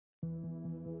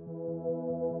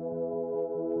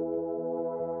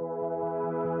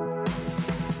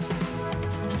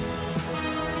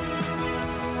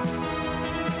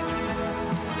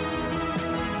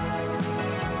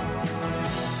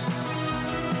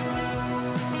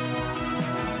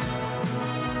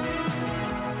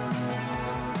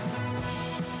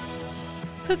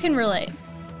Who can relate?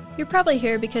 You're probably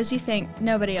here because you think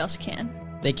nobody else can.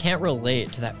 They can't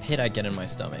relate to that pit I get in my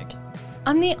stomach.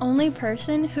 I'm the only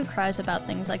person who cries about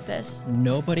things like this.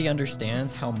 Nobody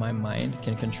understands how my mind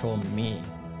can control me.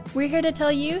 We're here to tell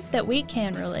you that we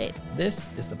can relate. This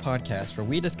is the podcast where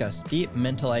we discuss deep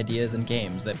mental ideas and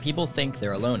games that people think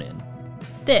they're alone in.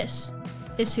 This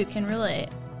is Who Can Relate.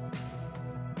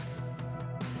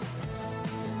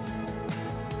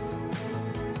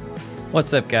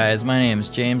 What's up, guys? My name is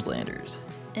James Landers.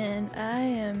 And I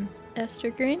am Esther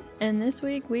Green, and this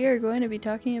week we are going to be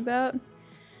talking about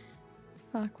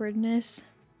awkwardness.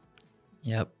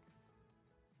 Yep.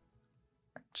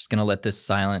 Just gonna let this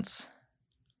silence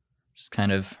just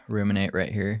kind of ruminate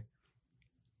right here.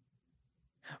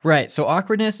 Right, so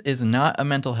awkwardness is not a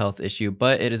mental health issue,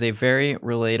 but it is a very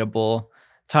relatable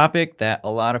topic that a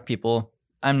lot of people,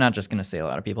 I'm not just gonna say a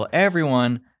lot of people,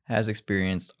 everyone has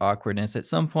experienced awkwardness at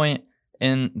some point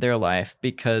in their life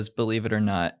because, believe it or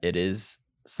not, it is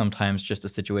sometimes just a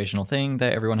situational thing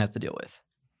that everyone has to deal with.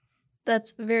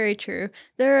 That's very true.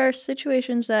 There are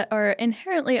situations that are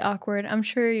inherently awkward. I'm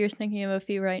sure you're thinking of a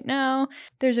few right now.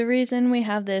 There's a reason we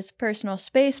have this personal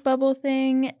space bubble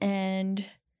thing and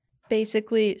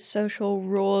basically social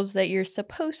rules that you're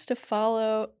supposed to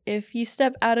follow. If you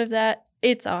step out of that,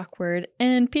 it's awkward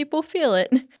and people feel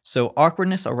it. So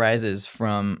awkwardness arises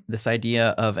from this idea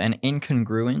of an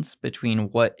incongruence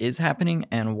between what is happening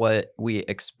and what we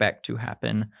expect to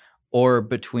happen, or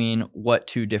between what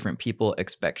two different people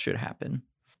expect should happen.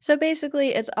 So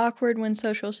basically, it's awkward when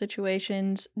social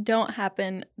situations don't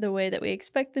happen the way that we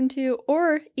expect them to,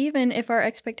 or even if our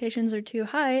expectations are too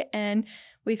high and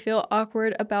we feel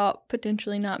awkward about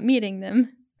potentially not meeting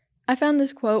them. I found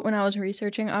this quote when I was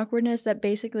researching awkwardness that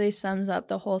basically sums up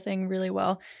the whole thing really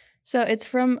well. So it's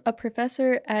from a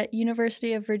professor at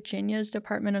University of Virginia's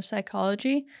Department of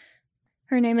Psychology.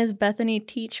 Her name is Bethany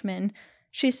Teachman.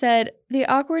 She said, "The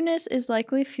awkwardness is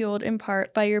likely fueled in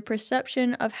part by your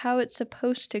perception of how it's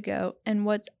supposed to go and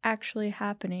what's actually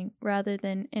happening rather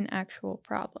than an actual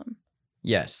problem."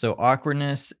 Yes, so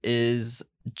awkwardness is,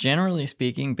 generally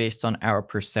speaking, based on our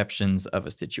perceptions of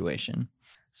a situation.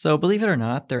 So believe it or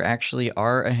not, there actually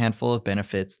are a handful of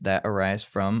benefits that arise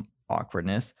from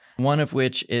awkwardness, one of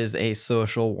which is a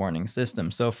social warning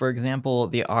system. So for example,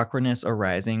 the awkwardness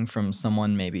arising from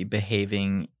someone maybe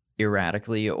behaving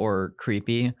erratically or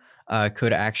creepy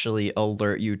could actually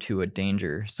alert you to a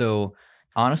danger. So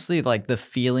honestly, like the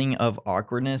feeling of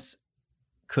awkwardness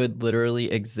could literally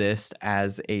exist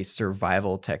as a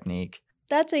survival technique.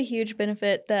 That's a huge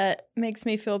benefit that makes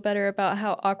me feel better about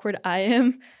how awkward I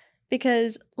am.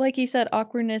 Because, like you said,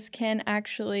 awkwardness can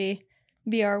actually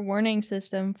be our warning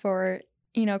system for,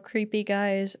 creepy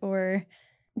guys or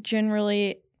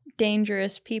generally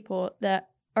dangerous people that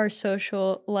our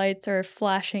social lights are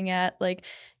flashing at, like,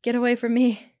 get away from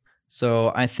me.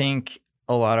 So I think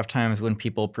a lot of times when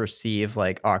people perceive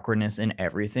like awkwardness in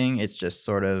everything, it's just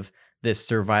sort of this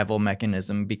survival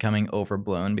mechanism becoming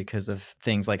overblown because of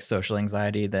things like social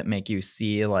anxiety that make you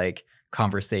see like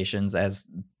conversations as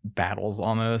battles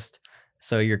almost.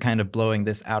 So you're kind of blowing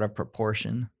this out of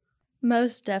proportion.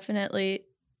 Most definitely,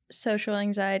 social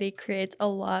anxiety creates a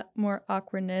lot more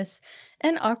awkwardness.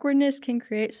 And awkwardness can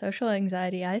create social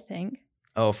anxiety, I think.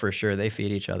 Oh, for sure. They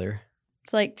feed each other.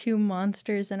 It's like two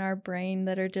monsters in our brain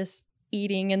that are just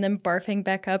eating and then barfing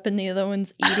back up, and the other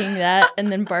one's eating that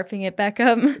and then barfing it back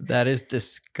up. That is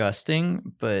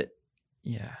disgusting, but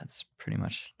yeah, that's pretty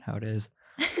much how it is.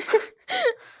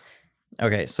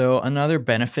 Okay, so another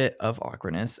benefit of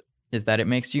awkwardness is that it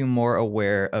makes you more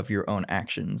aware of your own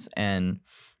actions, and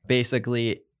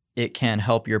basically it can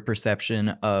help your perception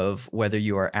of whether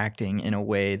you are acting in a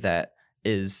way that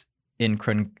is in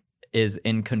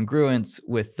congruence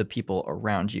with the people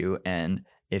around you, and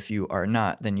if you are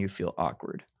not, then you feel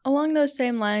awkward. Along those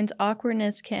same lines,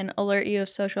 awkwardness can alert you of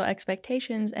social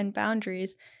expectations and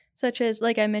boundaries, such as,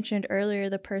 like I mentioned earlier,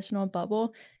 the personal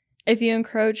bubble. If you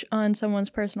encroach on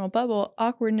someone's personal bubble,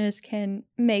 awkwardness can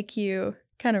make you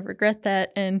kind of regret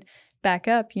that and back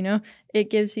up,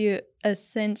 It gives you a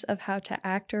sense of how to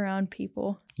act around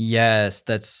people. Yes,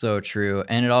 that's so true.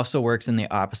 And it also works in the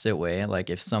opposite way. Like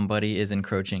if somebody is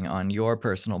encroaching on your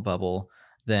personal bubble,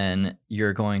 then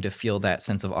you're going to feel that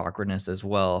sense of awkwardness as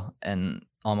well. And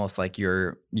almost like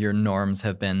your norms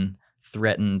have been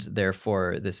threatened,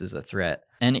 therefore this is a threat.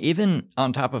 And even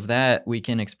on top of that, we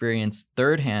can experience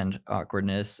third-hand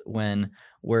awkwardness when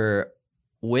we're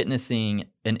witnessing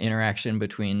an interaction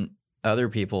between other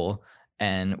people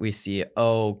and we see,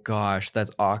 oh gosh,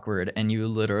 that's awkward. And you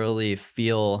literally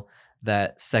feel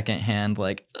that secondhand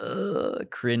like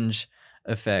cringe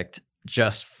effect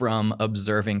just from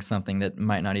observing something that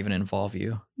might not even involve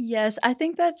you. Yes, I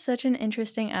think that's such an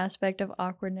interesting aspect of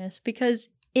awkwardness because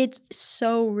it's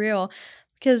so real.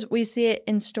 Because we see it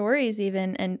in stories,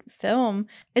 even and film.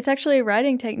 It's actually a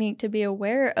writing technique to be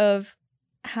aware of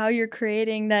how you're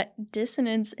creating that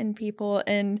dissonance in people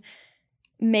and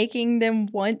making them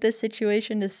want the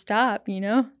situation to stop, you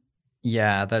know?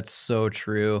 Yeah, that's so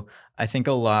true. I think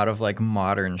a lot of like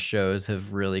modern shows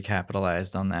have really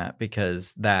capitalized on that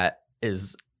because that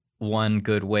is one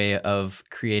good way of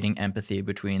creating empathy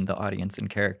between the audience and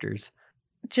characters.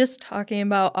 Just talking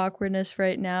about awkwardness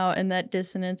right now and that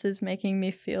dissonance is making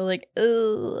me feel like, "Ugh,"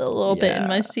 a little bit in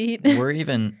my Yeah. seat.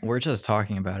 We're just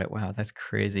talking about it. Wow, that's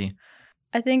crazy.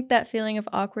 I think that feeling of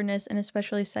awkwardness and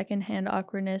especially secondhand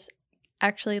awkwardness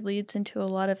actually leads into a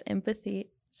lot of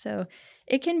empathy. So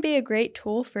it can be a great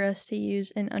tool for us to use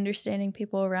in understanding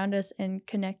people around us and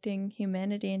connecting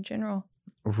humanity in general.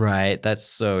 Right, that's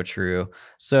so true.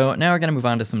 So now we're going to move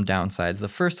on to some downsides. The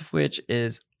first of which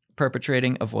is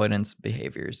perpetrating avoidance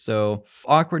behaviors. So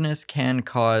awkwardness can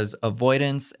cause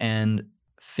avoidance and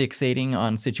fixating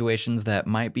on situations that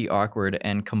might be awkward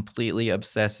and completely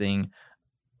obsessing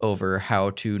over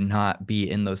how to not be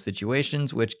in those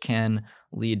situations, which can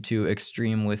lead to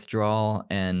extreme withdrawal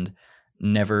and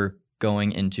never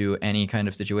going into any kind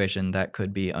of situation that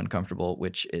could be uncomfortable,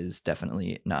 which is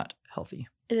definitely not healthy.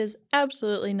 It is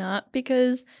absolutely not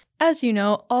because, as you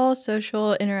know, all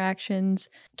social interactions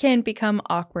can become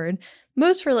awkward.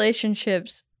 Most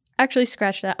relationships, actually,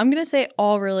 scratch that. I'm going to say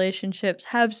all relationships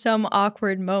have some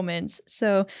awkward moments.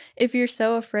 So if you're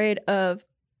so afraid of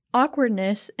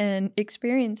awkwardness and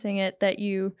experiencing it that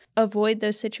you avoid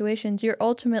those situations, you're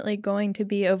ultimately going to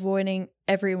be avoiding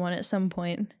everyone at some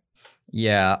point.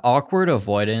 Yeah, awkward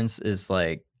avoidance is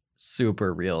like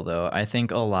super real though. I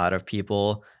think a lot of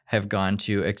people have gone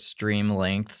to extreme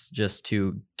lengths just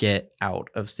to get out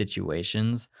of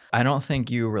situations. I don't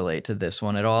think you relate to this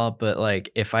one at all, but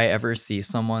like if I ever see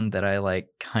someone that I like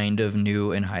kind of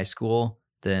knew in high school,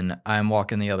 then I'm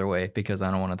walking the other way because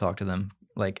I don't want to talk to them.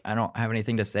 Like I don't have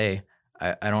anything to say.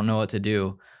 I don't know what to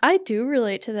do. I do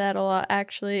relate to that a lot,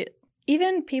 actually.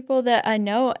 Even people that I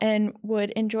know and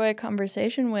would enjoy a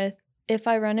conversation with, if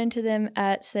I run into them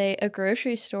at, say, a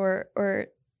grocery store or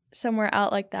somewhere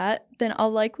out like that, then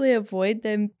I'll likely avoid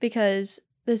them because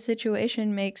the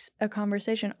situation makes a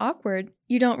conversation awkward.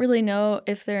 You don't really know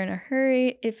if they're in a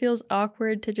hurry. It feels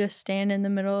awkward to just stand in the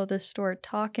middle of the store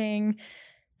talking.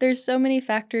 There's so many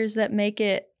factors that make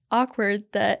it awkward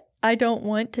that I don't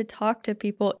want to talk to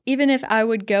people. Even if I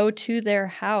would go to their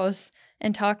house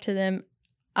and talk to them,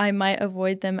 I might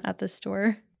avoid them at the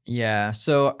store. Yeah,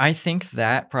 so I think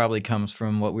that probably comes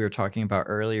from what we were talking about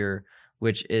earlier,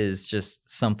 which is just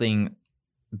something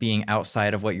being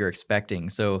outside of what you're expecting.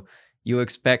 So you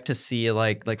expect to see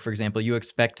like for example, you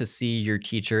expect to see your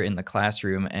teacher in the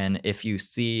classroom and if you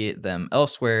see them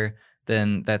elsewhere,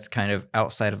 then that's kind of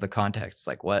outside of the context. It's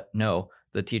like, what? No,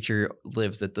 the teacher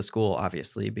lives at the school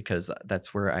obviously because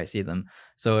that's where I see them.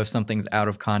 So if something's out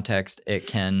of context, it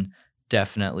can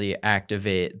definitely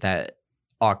activate that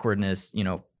awkwardness,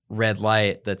 red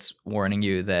light that's warning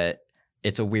you that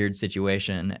it's a weird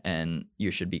situation and you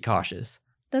should be cautious.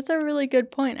 That's a really good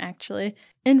point, actually.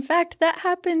 In fact, that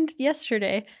happened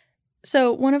yesterday.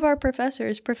 So, one of our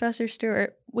professors, Professor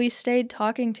Stewart, we stayed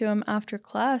talking to him after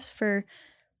class for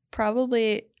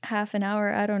probably half an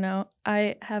hour. I don't know.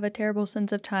 I have a terrible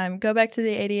sense of time. Go back to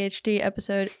the ADHD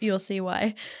episode, you'll see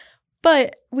why.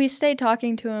 But we stayed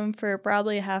talking to him for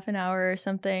probably half an hour or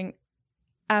something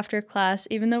after class,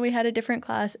 even though we had a different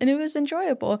class, and it was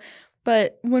enjoyable.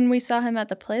 But when we saw him at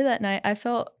the play that night, I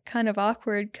felt kind of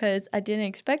awkward because I didn't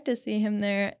expect to see him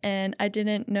there, and I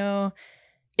didn't know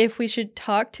if we should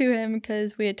talk to him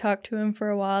because we had talked to him for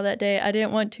a while that day. I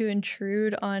didn't want to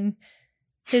intrude on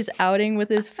his outing with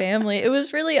his family. It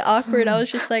was really awkward. I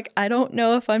was just like, I don't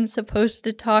know if I'm supposed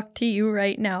to talk to you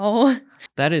right now.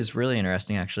 That is really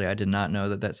interesting, actually. I did not know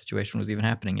that that situation was even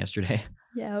happening yesterday.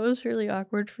 Yeah, it was really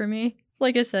awkward for me.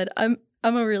 Like I said, I'm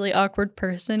a really awkward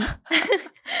person.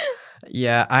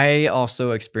 Yeah, I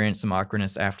also experienced some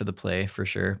awkwardness after the play for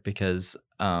sure because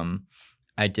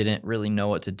I didn't really know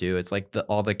what to do. It's like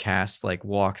all the cast like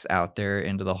walks out there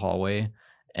into the hallway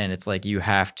and it's like you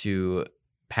have to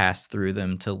pass through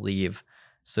them to leave.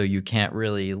 So you can't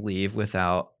really leave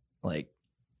without like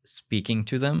speaking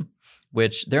to them,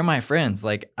 which they're my friends.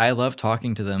 Like I love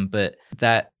talking to them, but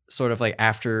that sort of like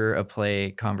after a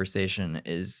play conversation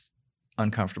is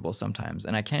uncomfortable sometimes.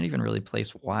 And I can't even really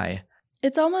place why.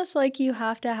 It's almost like you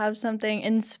have to have something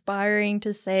inspiring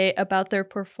to say about their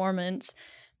performance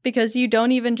because you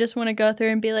don't even just want to go through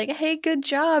and be like, hey, good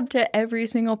job to every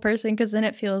single person, because then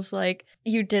it feels like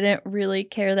you didn't really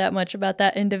care that much about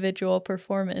that individual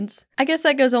performance. I guess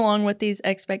that goes along with these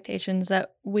expectations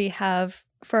that we have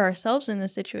for ourselves in the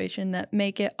situation that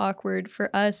make it awkward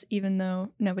for us, even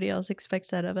though nobody else expects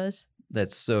that of us.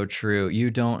 That's so true. You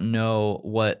don't know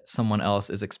what someone else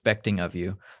is expecting of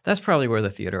you. That's probably where the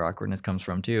theater awkwardness comes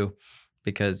from too,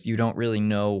 because you don't really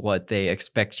know what they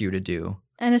expect you to do.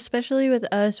 And especially with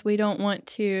us, we don't want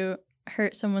to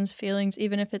hurt someone's feelings,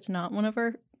 even if it's not one of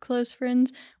our close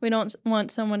friends. We don't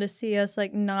want someone to see us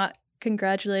like not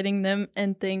congratulating them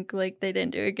and think like they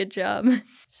didn't do a good job.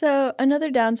 So,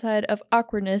 another downside of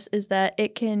awkwardness is that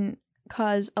it can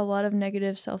cause a lot of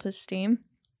negative self esteem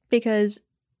because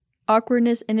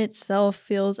awkwardness in itself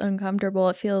feels uncomfortable.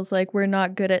 It feels like we're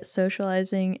not good at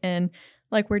socializing and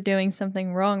like we're doing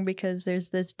something wrong because there's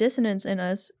this dissonance in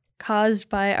us caused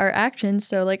by our actions.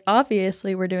 So, like,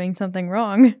 obviously, we're doing something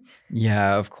wrong.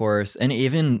 Yeah, of course. And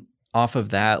even off of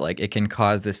that, like it can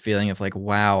cause this feeling of like,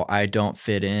 wow, I don't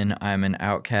fit in. I'm an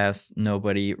outcast.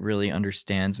 Nobody really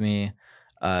understands me.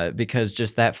 Because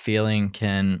just that feeling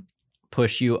can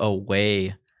push you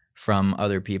away from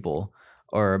other people,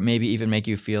 or maybe even make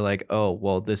you feel like, oh,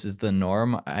 well, this is the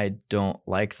norm. I don't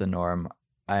like the norm.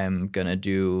 I'm going to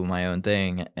do my own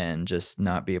thing and just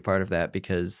not be a part of that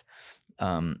because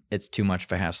it's too much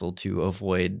of a hassle to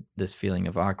avoid this feeling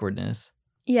of awkwardness.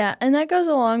 Yeah, and that goes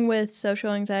along with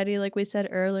social anxiety, like we said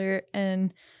earlier,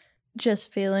 and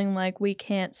just feeling like we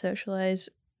can't socialize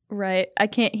right. I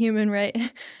can't human right.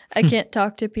 I can't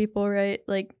talk to people right.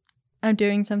 Like, I'm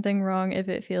doing something wrong if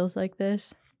it feels like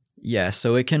this. Yeah,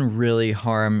 so it can really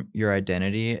harm your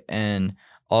identity. And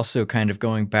also, kind of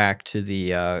going back to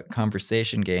the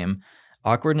conversation game,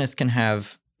 awkwardness can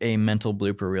have a mental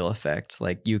blooper reel effect.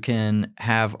 Like, you can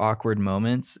have awkward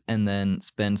moments and then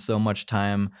spend so much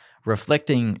time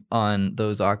reflecting on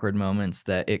those awkward moments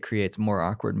that it creates more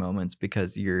awkward moments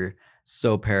because you're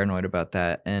so paranoid about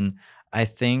that. And I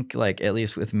think, like, at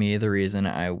least with me, the reason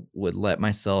I would let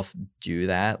myself do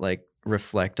that, like,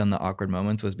 reflect on the awkward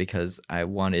moments, was because I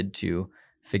wanted to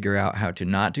figure out how to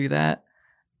not do that.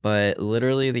 But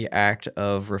literally, the act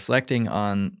of reflecting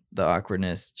on the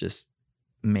awkwardness just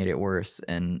made it worse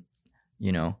and,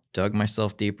 dug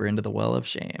myself deeper into the well of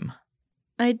shame.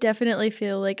 I definitely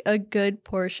feel like a good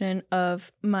portion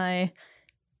of my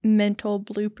mental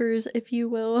bloopers, if you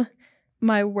will,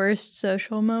 my worst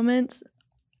social moments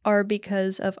are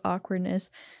because of awkwardness.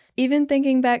 Even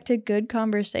thinking back to good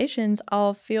conversations,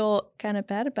 I'll feel kind of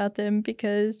bad about them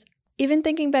because even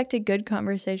thinking back to good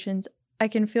conversations, I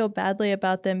can feel badly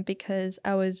about them because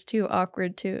I was too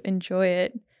awkward to enjoy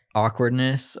it.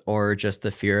 Awkwardness or just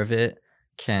the fear of it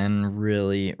can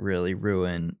really, really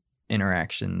ruin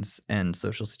interactions and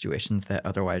social situations that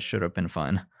otherwise should have been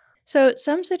fun. So,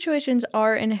 some situations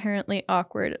are inherently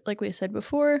awkward, like we said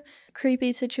before,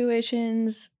 creepy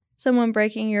situations, someone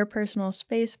breaking your personal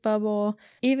space bubble,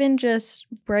 even just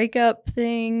breakup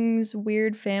things,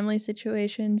 weird family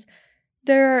situations.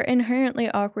 There are inherently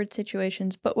awkward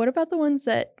situations, but what about the ones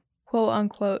that quote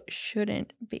unquote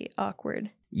shouldn't be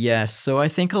awkward? Yes, so I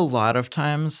think a lot of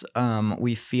times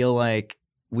we feel like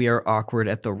we are awkward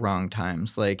at the wrong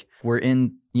times. Like we're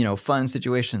in, fun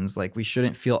situations. Like we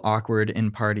shouldn't feel awkward in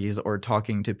parties or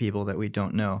talking to people that we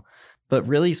don't know. But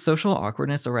really, social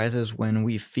awkwardness arises when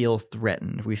we feel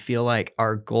threatened. We feel like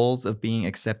our goals of being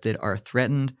accepted are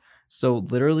threatened. So,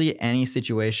 literally, any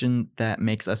situation that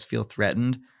makes us feel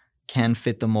threatened can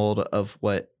fit the mold of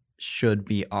what should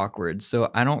be awkward.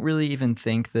 So, I don't really even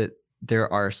think that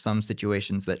there are some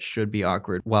situations that should be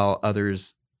awkward while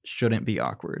others shouldn't be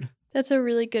awkward. That's a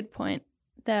really good point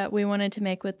that we wanted to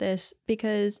make with this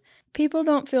because people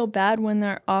don't feel bad when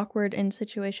they're awkward in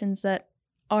situations that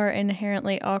are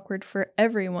inherently awkward for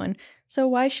everyone. So,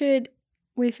 why should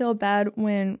we feel bad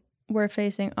when we're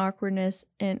facing awkwardness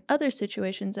in other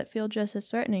situations that feel just as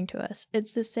threatening to us?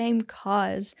 It's the same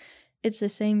cause, it's the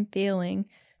same feeling.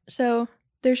 So,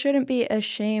 there shouldn't be a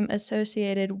shame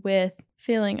associated with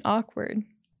feeling awkward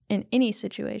in any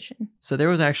situation. So, there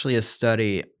was actually a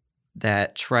study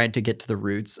that tried to get to the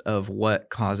roots of what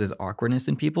causes awkwardness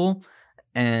in people.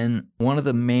 And one of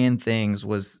the main things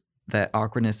was that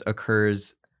awkwardness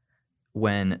occurs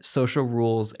when social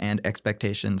rules and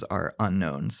expectations are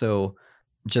unknown. So,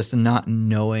 just not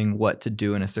knowing what to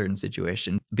do in a certain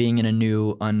situation, being in a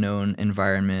new, unknown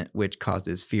environment, which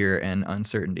causes fear and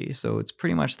uncertainty. So, it's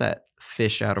pretty much that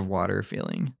fish out of water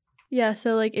feeling. Yeah,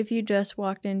 so like if you just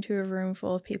walked into a room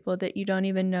full of people that you don't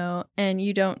even know and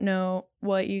you don't know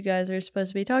what you guys are supposed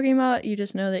to be talking about, you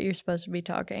just know that you're supposed to be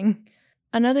talking.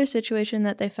 Another situation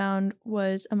that they found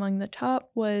was among the top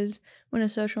was when a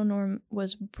social norm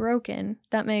was broken.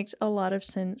 That makes a lot of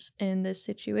sense in this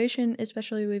situation,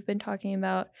 especially we've been talking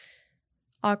about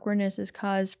awkwardness is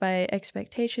caused by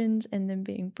expectations and them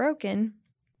being broken.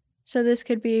 So this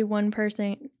could be one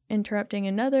person interrupting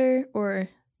another or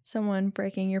someone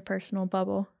breaking your personal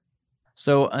bubble.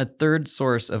 So, a third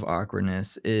source of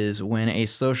awkwardness is when a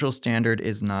social standard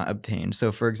is not obtained.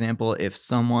 So, for example, if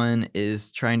someone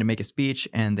is trying to make a speech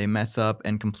and they mess up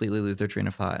and completely lose their train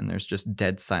of thought and there's just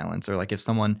dead silence, or like if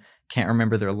someone can't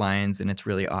remember their lines and it's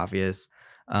really obvious.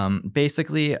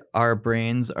 Basically, our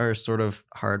brains are sort of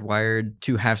hardwired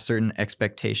to have certain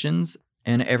expectations,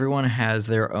 and everyone has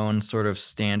their own sort of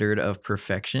standard of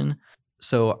perfection.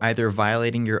 So either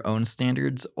violating your own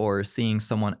standards or seeing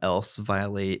someone else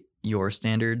violate your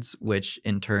standards, which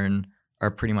in turn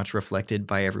are pretty much reflected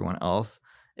by everyone else,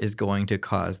 is going to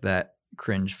cause that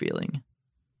cringe feeling.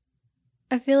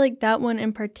 I feel like that one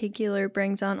in particular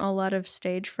brings on a lot of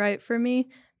stage fright for me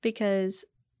because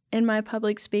in my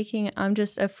public speaking, I'm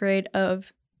just afraid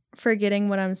of forgetting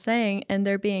what I'm saying and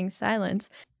there being silence.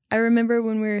 I remember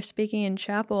when we were speaking in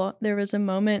chapel, there was a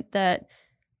moment that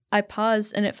I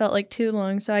paused and it felt like too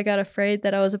long, so I got afraid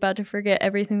that I was about to forget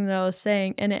everything that I was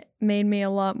saying, and it made me a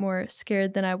lot more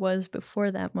scared than I was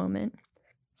before that moment.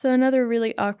 So, another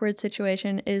really awkward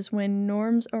situation is when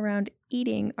norms around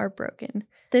eating are broken.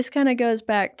 This kind of goes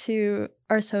back to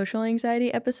our social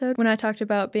anxiety episode when I talked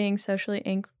about being socially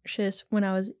anxious when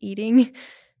I was eating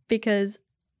because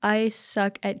I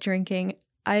suck at drinking.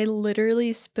 I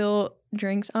literally spill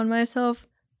drinks on myself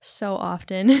so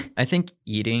often. I think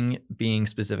eating being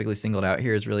specifically singled out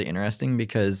here is really interesting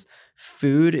because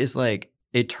food is like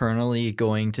eternally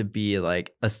going to be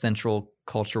like a central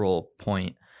cultural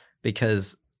point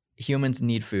because humans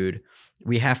need food.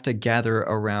 We have to gather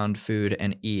around food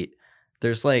and eat.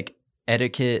 There's like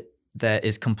etiquette that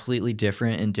is completely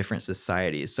different in different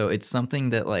societies. So it's something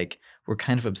that like we're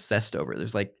kind of obsessed over.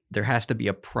 There has to be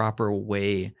a proper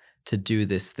way to do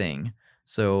this thing.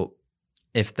 So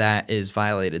if that is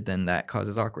violated, then that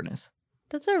causes awkwardness.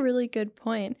 That's a really good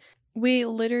point. We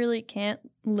literally can't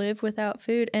live without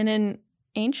food. And in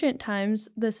ancient times,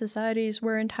 the societies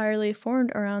were entirely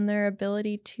formed around their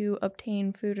ability to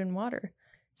obtain food and water.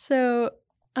 So,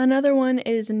 another one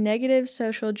is negative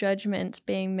social judgments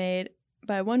being made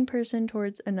by one person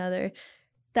towards another.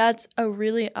 That's a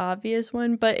really obvious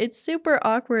one, but it's super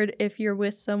awkward if you're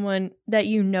with someone that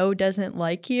you know doesn't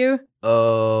like you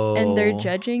and they're Oh,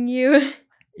 judging you.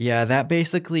 yeah, that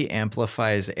basically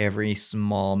amplifies every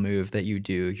small move that you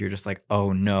do. You're just like,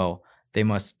 oh no, they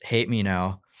must hate me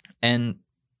now. And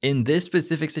in this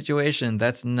specific situation,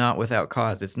 that's not without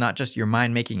cause. It's not just your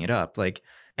mind making it up. Like,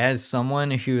 as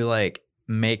someone who like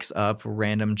makes up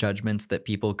random judgments that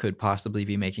people could possibly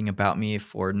be making about me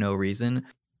for no reason.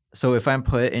 So if I'm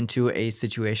put into a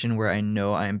situation where I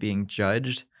know I'm being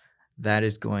judged, that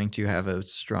is going to have a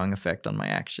strong effect on my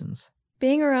actions.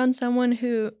 Being around someone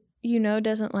who you know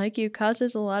doesn't like you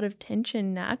causes a lot of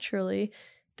tension naturally.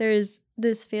 There's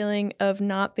this feeling of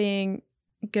not being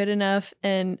good enough,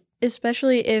 and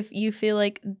especially if you feel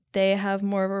like they have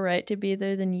more of a right to be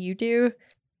there than you do,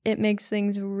 it makes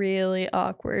things really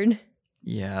awkward.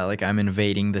 Yeah, like I'm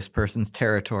invading this person's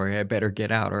territory. I better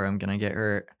get out or I'm going to get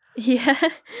hurt. Yeah.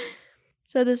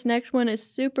 So this next one is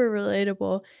super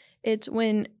relatable. It's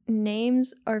when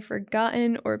names are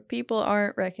forgotten or people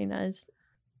aren't recognized.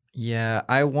 Yeah,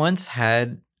 I once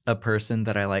had a person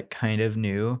that I like kind of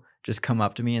knew just come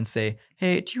up to me and say,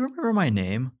 "Hey, do you remember my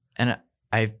name?" And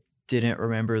I didn't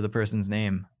remember the person's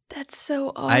name. That's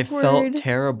so I felt awkward.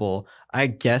 terrible. I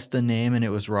guessed a name and it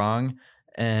was wrong.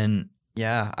 And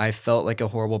yeah, I felt like a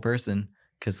horrible person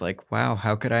because, like, wow,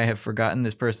 how could I have forgotten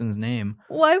this person's name?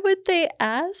 Why would they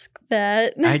ask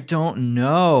that? I don't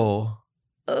know.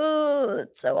 Oh,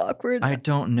 it's so awkward. I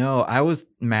don't know. I was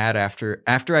mad after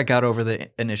I got over the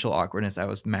initial awkwardness. I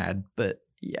was mad, but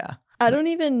yeah. I don't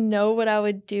even know what I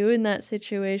would do in that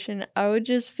situation. I would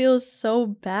just feel so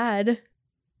bad.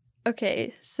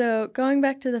 Okay, so going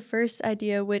back to the first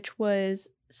idea, which was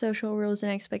social rules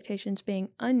and expectations being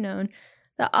unknown,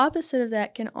 the opposite of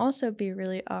that can also be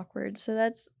really awkward. So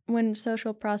that's when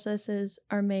social processes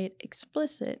are made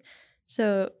explicit.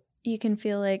 So you can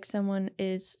feel like someone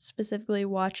is specifically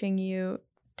watching you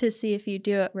to see if you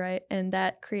do it right, and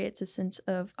that creates a sense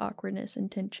of awkwardness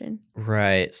and tension.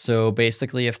 Right. So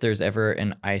basically, if there's ever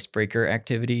an icebreaker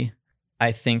activity,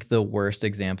 I think the worst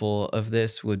example of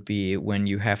this would be when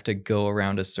you have to go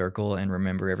around a circle and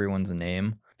remember everyone's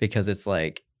name because it's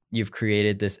like you've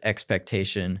created this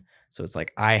expectation. So it's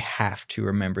like, I have to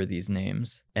remember these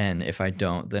names. And if I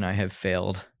don't, then I have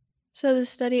failed. So the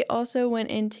study also went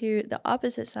into the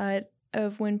opposite side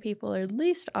of when people are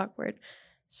least awkward.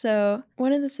 So,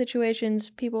 one of the situations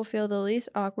people feel the least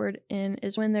awkward in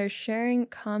is when they're sharing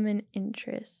common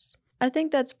interests. I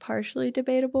think that's partially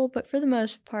debatable, but for the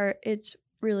most part, it's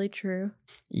really true.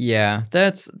 Yeah,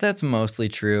 that's mostly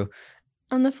true.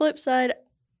 On the flip side,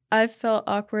 I've felt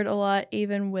awkward a lot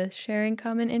even with sharing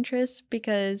common interests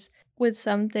because with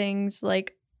some things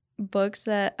like books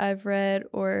that I've read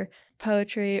or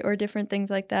poetry or different things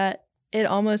like that, it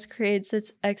almost creates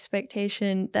this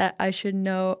expectation that I should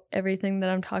know everything that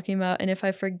I'm talking about. And if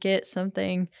I forget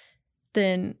something,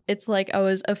 then it's like I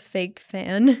was a fake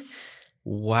fan.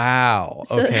 Wow.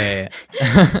 So Okay.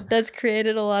 that's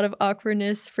created a lot of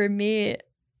awkwardness for me.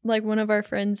 Like one of our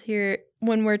friends here,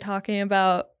 when we're talking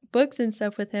about books and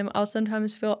stuff with him, I'll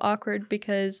sometimes feel awkward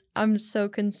because I'm so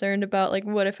concerned about like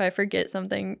what if I forget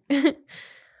something.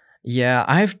 Yeah,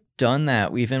 I've done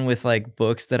that even with like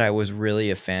books that I was really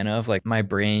a fan of. Like my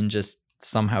brain just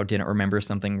somehow didn't remember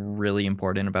something really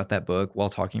important about that book while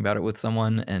talking about it with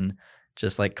someone and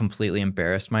just like completely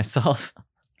embarrassed myself.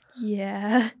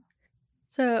 Yeah.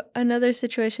 So another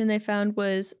situation they found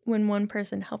was when one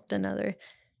person helped another,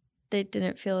 they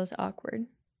didn't feel as awkward.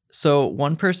 So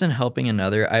one person helping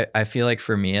another, I feel like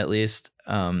for me at least,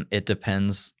 it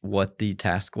depends what the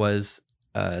task was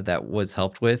that was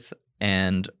helped with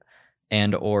and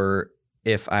or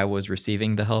if I was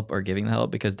receiving the help or giving the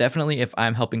help. Because definitely if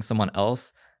I'm helping someone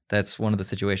else, that's one of the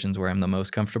situations where I'm the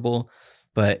most comfortable.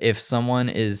 But if someone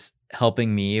is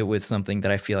helping me with something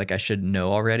that I feel like I should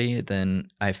know already, then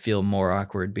I feel more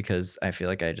awkward because I feel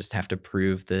like I just have to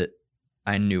prove that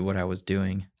I knew what I was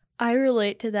doing. I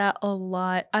relate to that a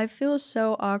lot. I feel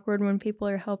so awkward when people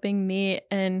are helping me,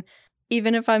 and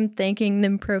even if I'm thanking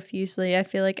them profusely, I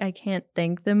feel like I can't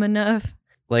thank them enough.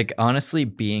 Like, honestly,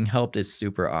 being helped is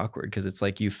super awkward because it's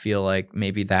like you feel like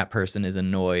maybe that person is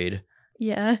annoyed.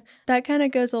 Yeah, that kind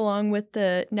of goes along with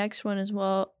the next one as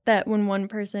well. That when one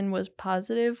person was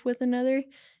positive with another,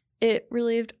 it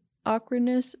relieved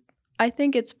awkwardness. I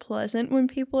think it's pleasant when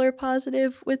people are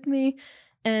positive with me,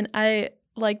 and I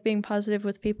like being positive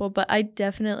with people, but I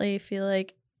definitely feel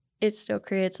like it still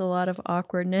creates a lot of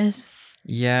awkwardness.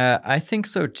 Yeah, I think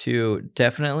so too.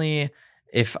 Definitely,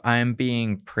 if I'm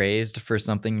being praised for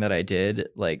something that I did,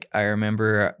 like I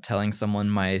remember telling someone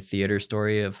my theater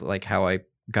story of like how I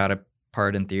got a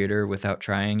part in theater without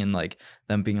trying, and like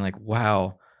them being like,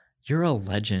 wow, you're a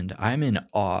legend. I'm in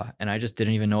awe. And I just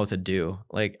didn't even know what to do.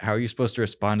 Like, how are you supposed to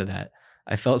respond to that?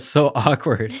 I felt so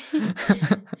awkward.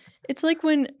 It's like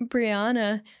when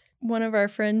Brianna, one of our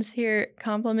friends here,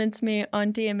 compliments me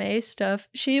on DMA stuff.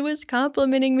 She was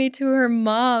complimenting me to her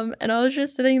mom, and I was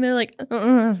just sitting there like,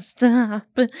 stop.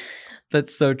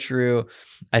 That's so true.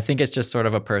 I think it's just sort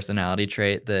of a personality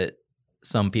trait that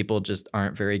some people just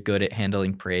aren't very good at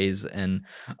handling praise. And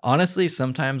honestly,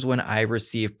 sometimes when I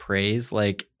receive praise,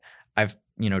 like I've,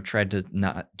 tried to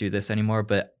not do this anymore,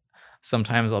 but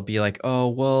sometimes I'll be like, oh,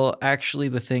 well, actually,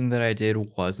 the thing that I did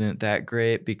wasn't that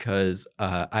great because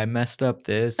I messed up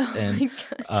this Oh and my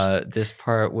gosh. this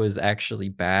part was actually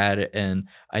bad. And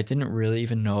I didn't really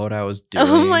even know what I was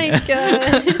Oh doing. my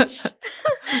gosh.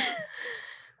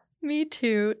 Me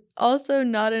too. Also,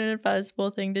 not an advisable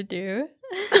thing to do.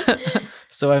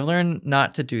 So I've learned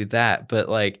not to do that, but,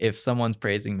 like, if someone's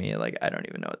praising me, like, I don't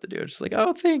even know what to do. It's just like,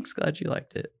 "Oh, thanks, glad you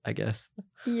liked it," I guess.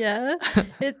 Yeah,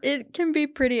 it can be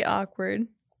pretty awkward.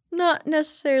 Not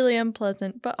necessarily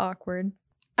unpleasant, but awkward.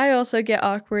 I also get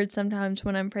awkward sometimes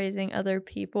when I'm praising other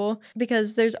people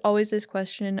because there's always this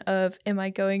question of, am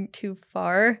I going too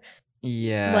far?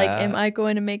 Like, am Yeah. I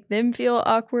going to make them feel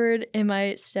awkward? Am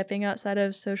I stepping outside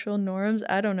of social norms?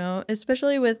 I don't know.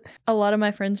 Especially with a lot of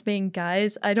my friends being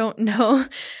guys, I don't know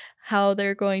how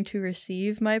they're going to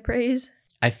receive my praise.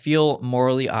 I feel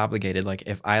morally obligated, like,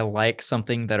 if I like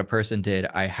something that a person did,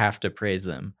 I have to praise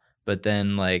them. But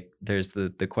then, like, there's the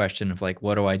question of, like,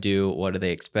 what do I do? What do they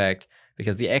expect?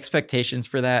 Because the expectations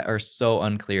for that are so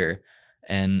unclear.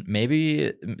 And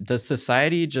maybe does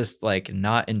society just, like,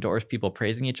 not endorse people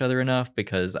praising each other enough?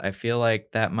 Because I feel like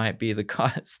that might be the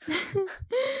cause.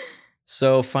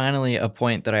 So finally, a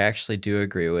point that I actually do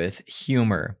agree with,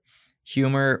 humor.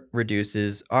 Humor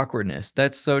reduces awkwardness.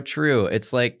 That's so true.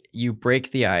 It's like you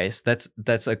break the ice. That's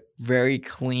a very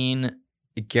clean,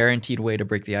 guaranteed way to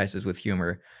break the ice is with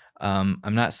humor. I'm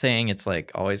not saying it's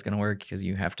like always going to work because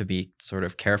you have to be sort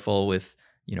of careful with,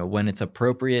 when it's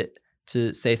appropriate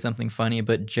to say something funny,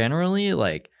 but generally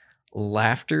like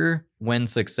laughter when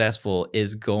successful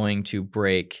is going to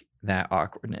break that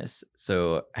awkwardness.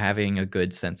 So having a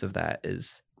good sense of that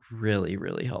is really,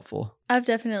 really helpful. I've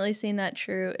definitely seen that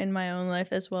true in my own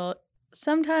life as well.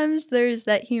 Sometimes there's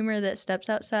that humor that steps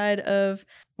outside of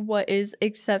what is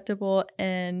acceptable,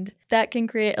 and that can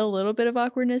create a little bit of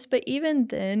awkwardness. But even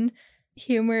then,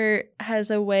 humor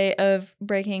has a way of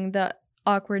breaking the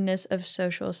awkwardness of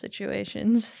social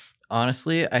situations.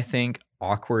 Honestly, I think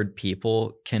awkward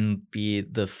people can be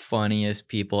the funniest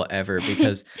people ever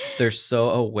because they're so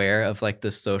aware of like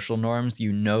the social norms,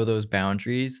 those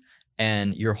boundaries,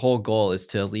 and your whole goal is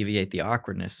to alleviate the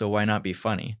awkwardness. So why not be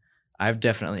funny? I've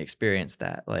definitely experienced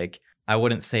that. Like, I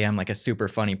wouldn't say I'm like a super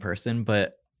funny person,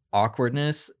 but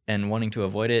awkwardness and wanting to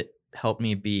avoid it helped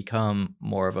me become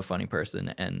more of a funny person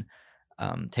and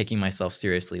taking myself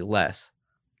seriously less.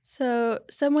 So,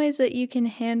 some ways that you can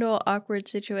handle awkward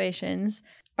situations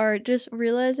are just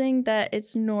realizing that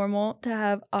it's normal to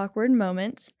have awkward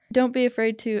moments. Don't be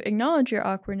afraid to acknowledge your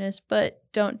awkwardness, but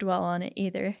don't dwell on it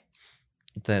either.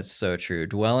 That's so true.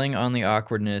 Dwelling on the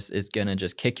awkwardness is going to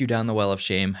just kick you down the well of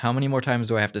shame. How many more times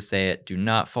do I have to say it? Do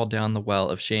not fall down the well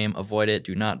of shame. Avoid it.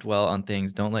 Do not dwell on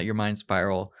things. Don't let your mind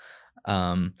spiral.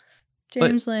 Um, but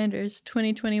James Landers,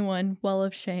 2021, Well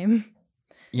of Shame.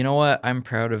 you know what? I'm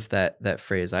proud of that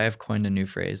phrase. I have coined a new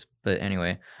phrase. But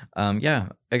anyway, yeah,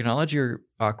 acknowledge your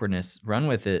awkwardness. Run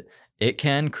with it. It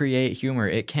can create humor.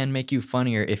 It can make you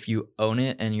funnier if you own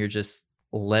it and you're just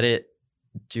let it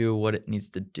do what it needs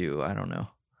to do. I don't know.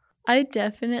 I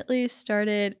definitely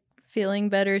started feeling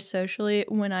better socially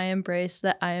when I embraced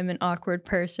that I am an awkward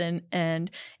person, and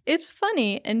it's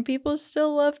funny and people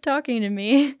still love talking to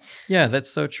me. Yeah, that's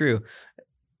so true.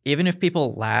 Even if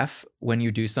people laugh when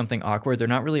you do something awkward, they're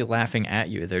not really laughing at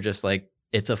you. They're just like,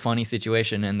 it's a funny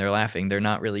situation and they're laughing. They're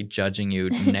not really judging you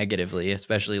negatively,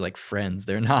 especially like friends.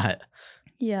 They're not.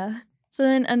 Yeah. So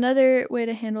then another way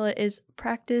to handle it is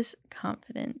practice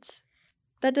confidence.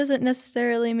 That doesn't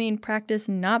necessarily mean practice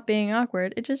not being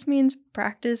awkward. It just means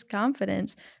practice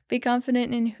confidence. Be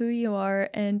confident in who you are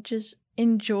and just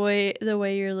enjoy the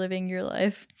way you're living your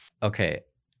life. Okay.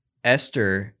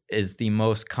 Esther is the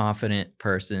most confident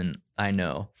person I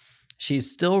know.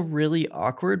 She's still really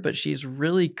awkward, but she's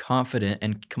really confident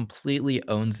and completely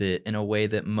owns it in a way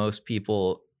that most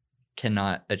people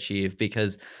cannot achieve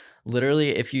because literally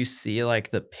if you see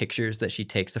like the pictures that she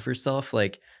takes of herself,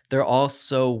 like they're all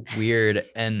so weird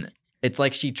and it's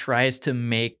like she tries to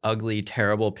make ugly,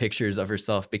 terrible pictures of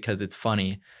herself because it's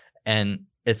funny. And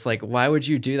it's like, why would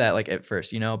you do that like at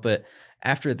first, But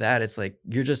after that, it's like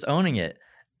you're just owning it.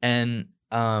 And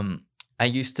I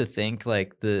used to think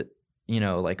like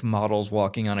like models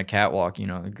walking on a catwalk,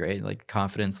 great, like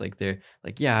confidence, like they're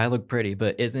like, yeah, I look pretty,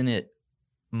 but isn't it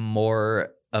more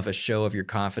of a show of your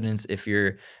confidence if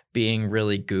you're being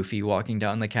really goofy walking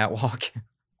down the catwalk?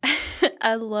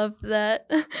 I love that.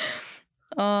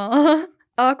 Aw.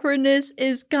 Awkwardness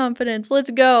is confidence.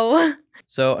 Let's go.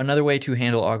 So another way to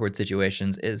handle awkward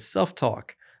situations is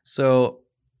self-talk. So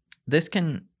this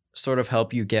can sort of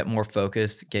help you get more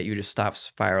focused, get you to stop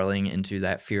spiraling into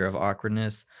that fear of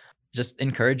awkwardness. Just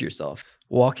encourage yourself.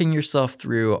 Walking yourself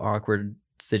through awkward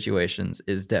situations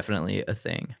is definitely a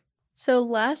thing. So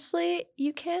lastly,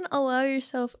 you can allow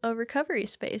yourself a recovery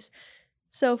space.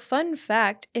 So fun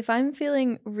fact, if I'm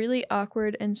feeling really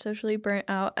awkward and socially burnt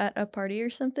out at a party or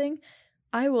something,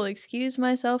 I will excuse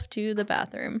myself to the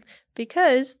bathroom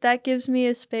because that gives me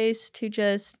a space to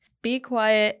just be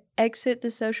quiet, exit the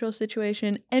social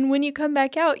situation, and when you come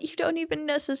back out, you don't even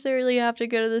necessarily have to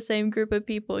go to the same group of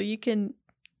people. You can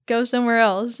go somewhere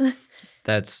else.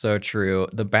 That's so true.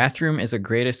 The bathroom is a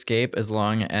great escape as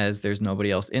long as there's nobody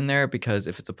else in there, because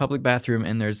if it's a public bathroom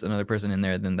and there's another person in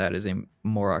there, then that is a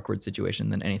more awkward situation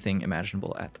than anything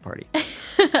imaginable at the party.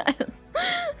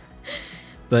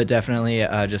 But definitely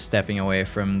just stepping away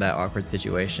from that awkward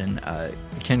situation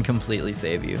can completely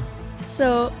save you.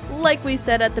 So, like we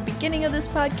said at the beginning of this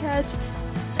podcast,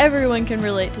 everyone can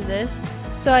relate to this.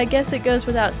 So I guess it goes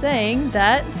without saying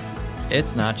that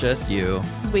it's not just you.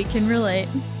 we can relate.